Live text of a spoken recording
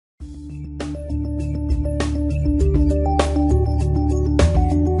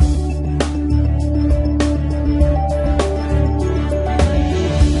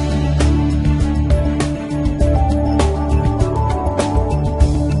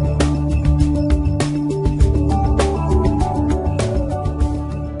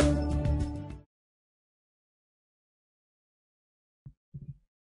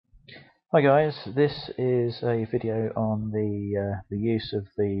Hi guys, this is a video on the use of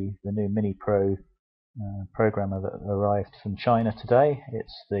the new MiniPro programmer that arrived from China today.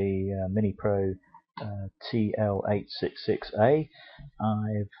 It's the MiniPro TL866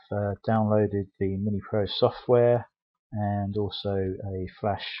 I've downloaded the MiniPro software and also a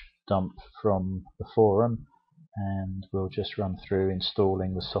flash dump from the forum, and we'll just run through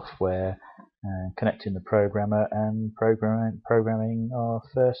installing the software and connecting the programmer and programming our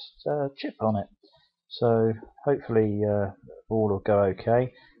first chip on it. So hopefully all will go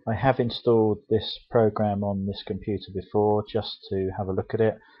okay. I have installed this program on this computer before just to have a look at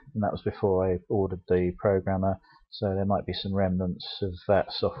it, and that was before I ordered the programmer, so there might be some remnants of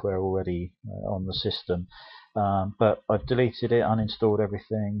that software already on the system. But I've deleted it, uninstalled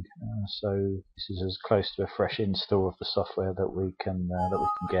everything, so this is as close to a fresh install of the software that we can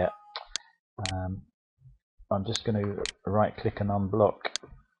get. I'm just going to right click and unblock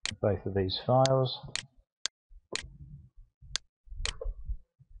both of these files.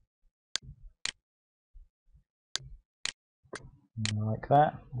 Like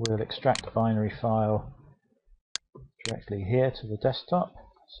that. We'll extract the binary file directly here to the desktop,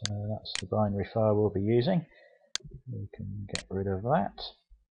 so that's the binary file we'll be using. We can get rid of that.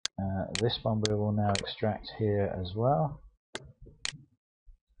 This one we will now extract here as well,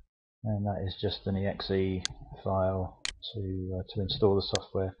 and that is just an exe file to install the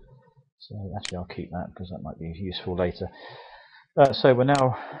software. So actually I'll keep that because that might be useful later. So we'll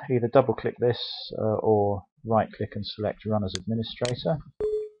now either double click this or right click and select Run as Administrator.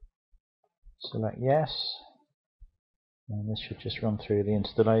 Select yes, and this should just run through the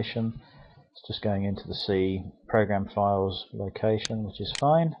installation. It's just going into the C program files location, which is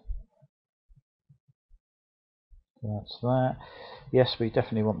fine. That's that. Yes, we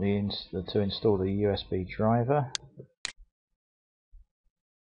definitely want to install the USB driver.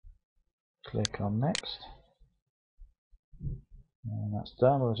 Click on next, and that's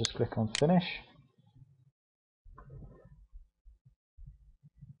done. We'll just click on finish.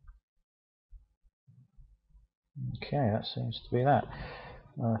 Okay, that seems to be that.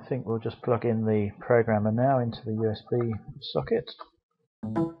 I think we'll just plug in the programmer now into the USB socket.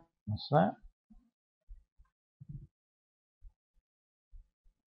 That's that.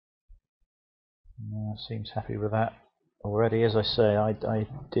 Seems happy with that already. As I say, I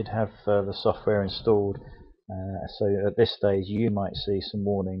did have the software installed, so at this stage you might see some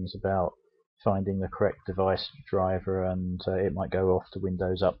warnings about finding the correct device driver, and it might go off to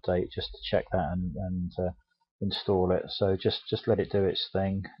Windows Update just to check that and install it. So just let it do its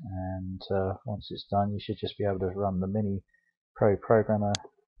thing, and once it's done you should just be able to run the MiniPro programmer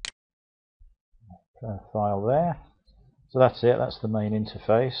file there. So that's it, that's the main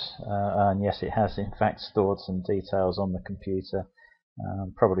interface, and yes, it has in fact stored some details on the computer.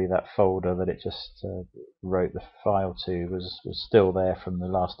 Probably that folder that it just wrote the file to was still there from the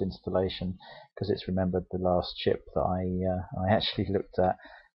last installation, because it's remembered the last chip that I actually looked at,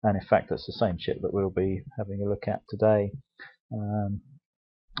 and in fact that's the same chip that we'll be having a look at today.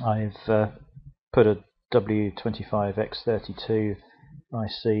 I've put a W25X32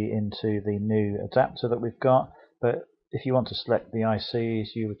 IC into the new adapter that we've got, but if you want to select the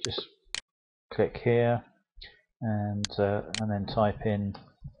ICs, you would just click here and then type in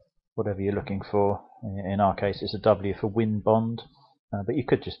whatever you're looking for. In our case it's a W for Win Bond, but you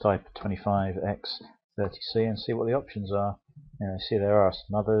could just type 25X30C and see what the options are. See there are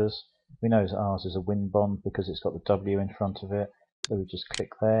some others. We know that ours is a Win Bond because it's got the W in front of it, so we just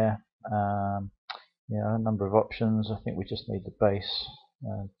click there. A number of options. I think we just need the base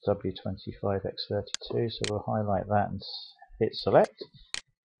W25X32, so we'll highlight that and hit select,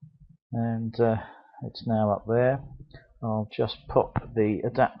 and it's now up there. I'll just pop the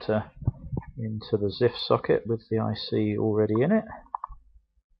adapter into the ZIF socket with the IC already in it.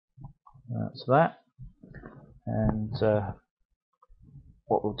 That's that, and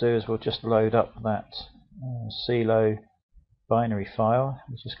what we'll do is we'll just load up that CLO binary file.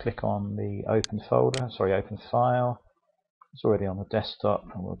 We'll just click on the open file. It's already on the desktop,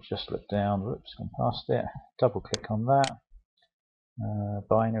 and we'll just look down. Whoops, gone past it. Double click on that.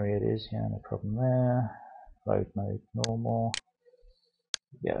 Binary it is, yeah, no problem there. Load mode normal.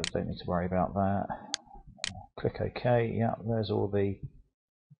 Yeah, don't need to worry about that. Click OK. Yeah, there's all the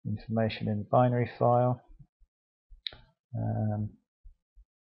information in the binary file.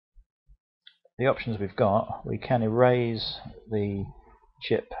 The options we've got, we can erase the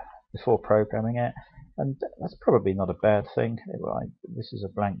chip before programming it, and that's probably not a bad thing. This is a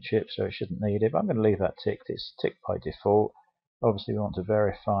blank chip, so it shouldn't need it, but I'm going to leave that ticked. It's ticked by default. Obviously we want to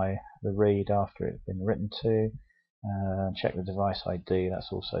verify the read after it's been written to, check the device ID,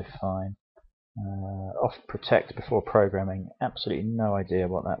 that's also fine. Off protect before programming. Absolutely no idea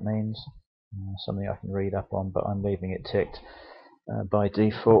what that means. Something I can read up on, but I'm leaving it ticked by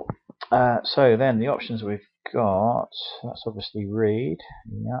default. So then the options we've got, that's obviously read,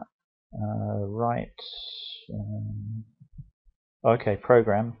 yeah, write, okay,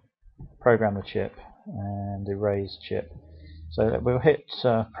 program the chip, and erase chip. So we'll hit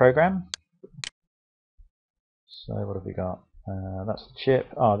program. So what have we got? That's the chip.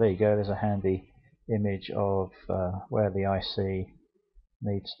 Oh, there you go, there's a handy image of where the IC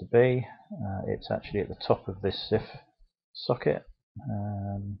needs to be. It's actually at the top of this SIF socket.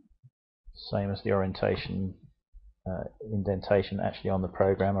 Same as the orientation indentation actually on the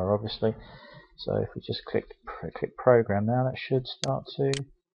programmer, obviously. So if we just click program now, that should start to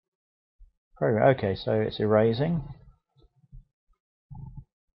program. Okay, so it's erasing.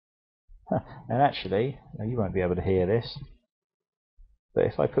 And actually, you won't be able to hear this, but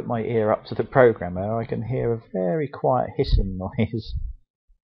if I put my ear up to the programmer, I can hear a very quiet hissing noise.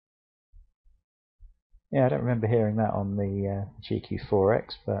 Yeah, I don't remember hearing that on the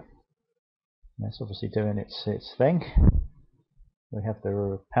GQ4X, but it's obviously doing its thing. We have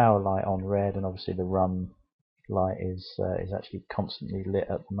the power light on red, and obviously the run light is actually constantly lit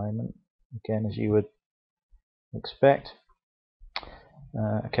at the moment, again as you would expect.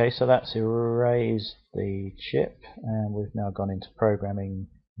 Okay, so that's erased the chip, and we've now gone into programming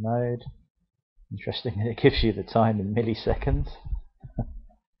mode. Interesting, it gives you the time in milliseconds.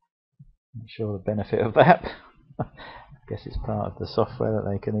 Not sure the benefit of that. I guess it's part of the software that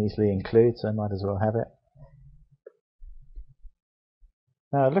they can easily include, so I might as well have it.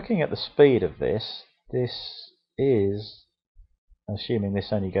 Now, looking at the speed of this is, assuming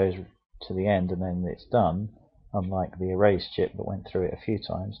this only goes to the end and then it's done, unlike the erased chip that went through it a few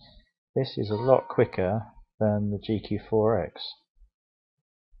times, this is a lot quicker than the GQ4X.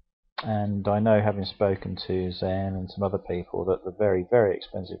 And I know, having spoken to Zen and some other people, that the very, very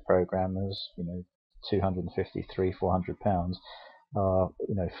expensive programmers, you know, 250, 300, 400 pounds, are,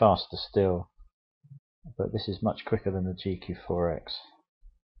 you know, faster still. But this is much quicker than the GQ4X,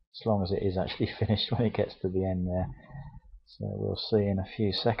 as long as it is actually finished when it gets to the end there. So we'll see in a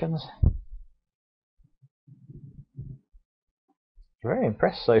few seconds. Very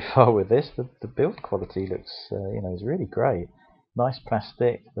impressed so far with this. The build quality looks, you know, is really great. Nice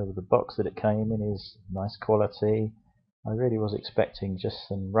plastic. The box that it came in is nice quality. I really was expecting just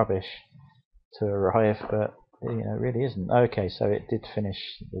some rubbish to arrive, but you know, it really isn't. Okay, so it did finish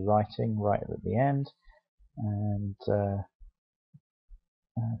the writing right at the end, and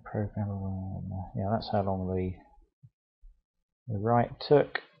program. Yeah, that's how long the write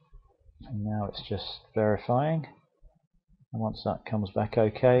took. And now it's just verifying. And once that comes back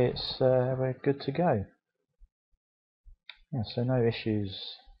okay, we're good to go. Yeah, so no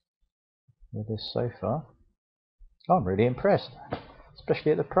issues with this so far. I'm really impressed,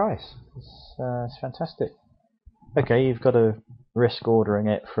 especially at the price. It's fantastic. Okay, you've got to risk ordering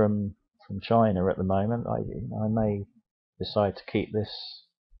it from China at the moment. I may decide to keep this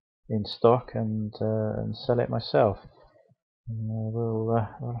in stock and sell it myself. We'll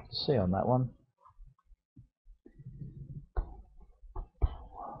have to see on that one.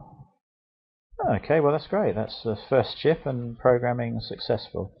 Okay, well that's great. That's the first chip and programming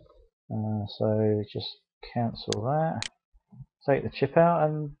successful. So just cancel that. Take the chip out,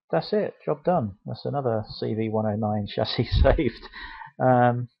 and that's it. Job done. That's another CV109 chassis saved.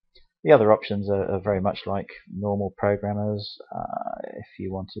 The other options are very much like normal programmers. If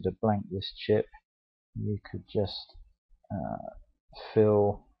you wanted to blank this chip, you could just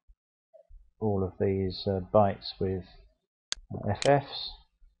fill all of these bytes with FFs.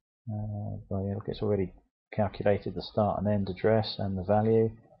 It's already calculated the start and end address and the value.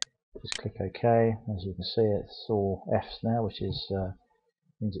 Just click OK. As you can see, it's all Fs now, which is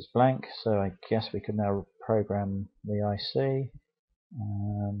means it's blank. So I guess we can now program the IC.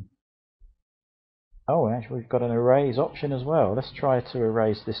 Oh, actually, we've got an erase option as well. Let's try to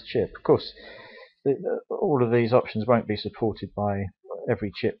erase this chip. Of course, all of these options won't be supported by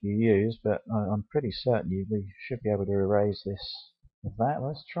every chip you use, but I'm pretty certain we should be able to erase this with that.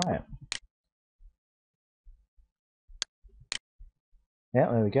 Let's try it. Yeah,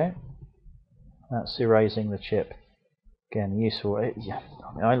 there we go. That's erasing the chip. Again, useful.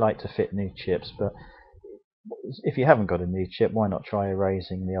 I like to fit new chips, but if you haven't got a new chip, why not try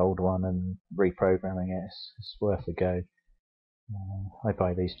erasing the old one and reprogramming it? It's worth a go. I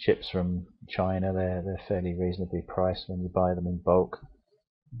buy these chips from China. They're fairly reasonably priced when you buy them in bulk.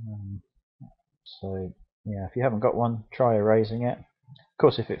 So yeah, if you haven't got one, try erasing it. Of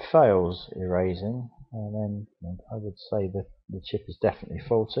course, if it fails erasing, then I would say that the chip is definitely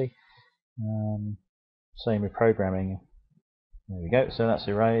faulty. Same with programming. There we go, so that's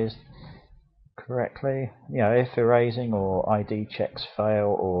erased correctly. If erasing or ID checks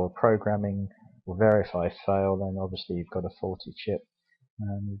fail or programming or verify fail, then obviously you've got a faulty chip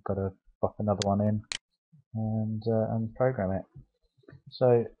and you've got to pop another one in and program it.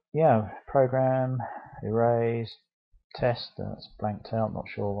 So program, erase, test, that's blanked out, not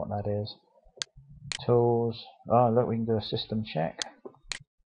sure what that is. Tools, look, we can do a system check.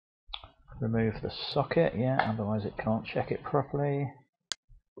 Remove the socket, otherwise it can't check it properly.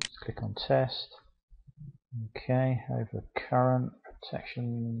 Just click on test. Okay, over current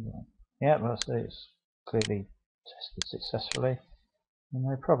protection. It's clearly tested successfully.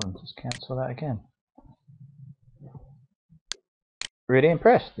 No problem, just cancel that again. Really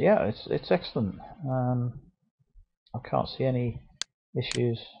impressed. It's excellent. I can't see any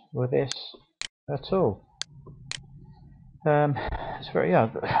issues with this at all. It's very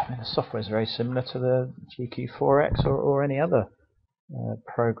the software is very similar to the GQ4X or any other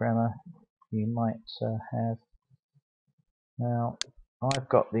programmer you might have. Now I've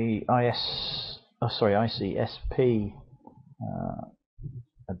got the ICSP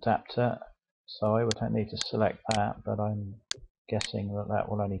adapter, so I would need to select that, but I'm guessing that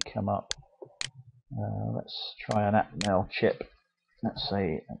will only come up. Let's try an Atmel chip. Let's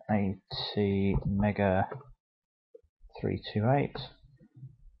say an AT Mega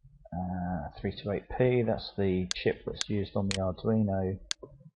 328P. That's the chip that's used on the Arduino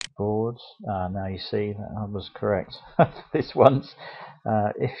boards. Now you see that I was correct this once.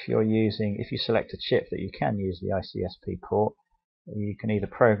 If you select a chip that you can use the ICSP port, you can either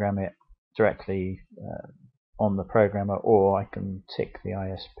program it directly on the programmer, or I can tick the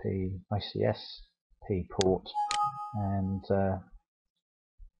ICSP port and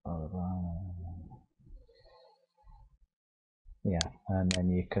and then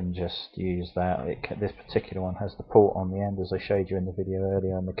you can just use that. This particular one has the port on the end, as I showed you in the video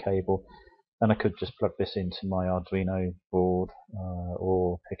earlier, on the cable, and I could just plug this into my Arduino board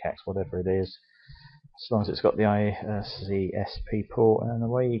or pickaxe, whatever it is, as long as it's got the ICSP port, and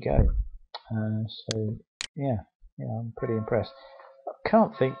away you go. So I'm pretty impressed. I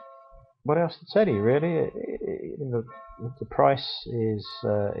can't think what else to tell you, really. The price is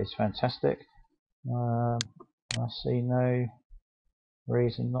fantastic. I see no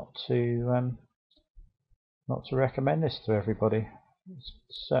reason not to recommend this to everybody. It's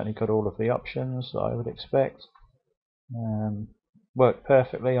certainly got all of the options that I would expect. Worked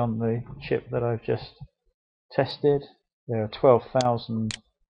perfectly on the chip that I've just tested. There are 12,000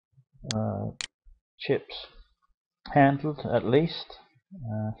 chips handled at least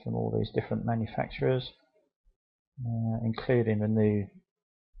from all these different manufacturers, including the new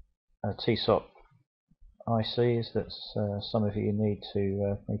TSOP ICs that some of you need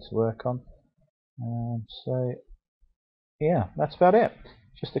to work on. So that's about it.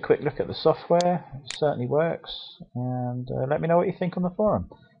 Just a quick look at the software. It certainly works, and let me know what you think on the forum,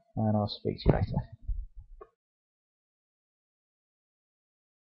 and I'll speak to you later.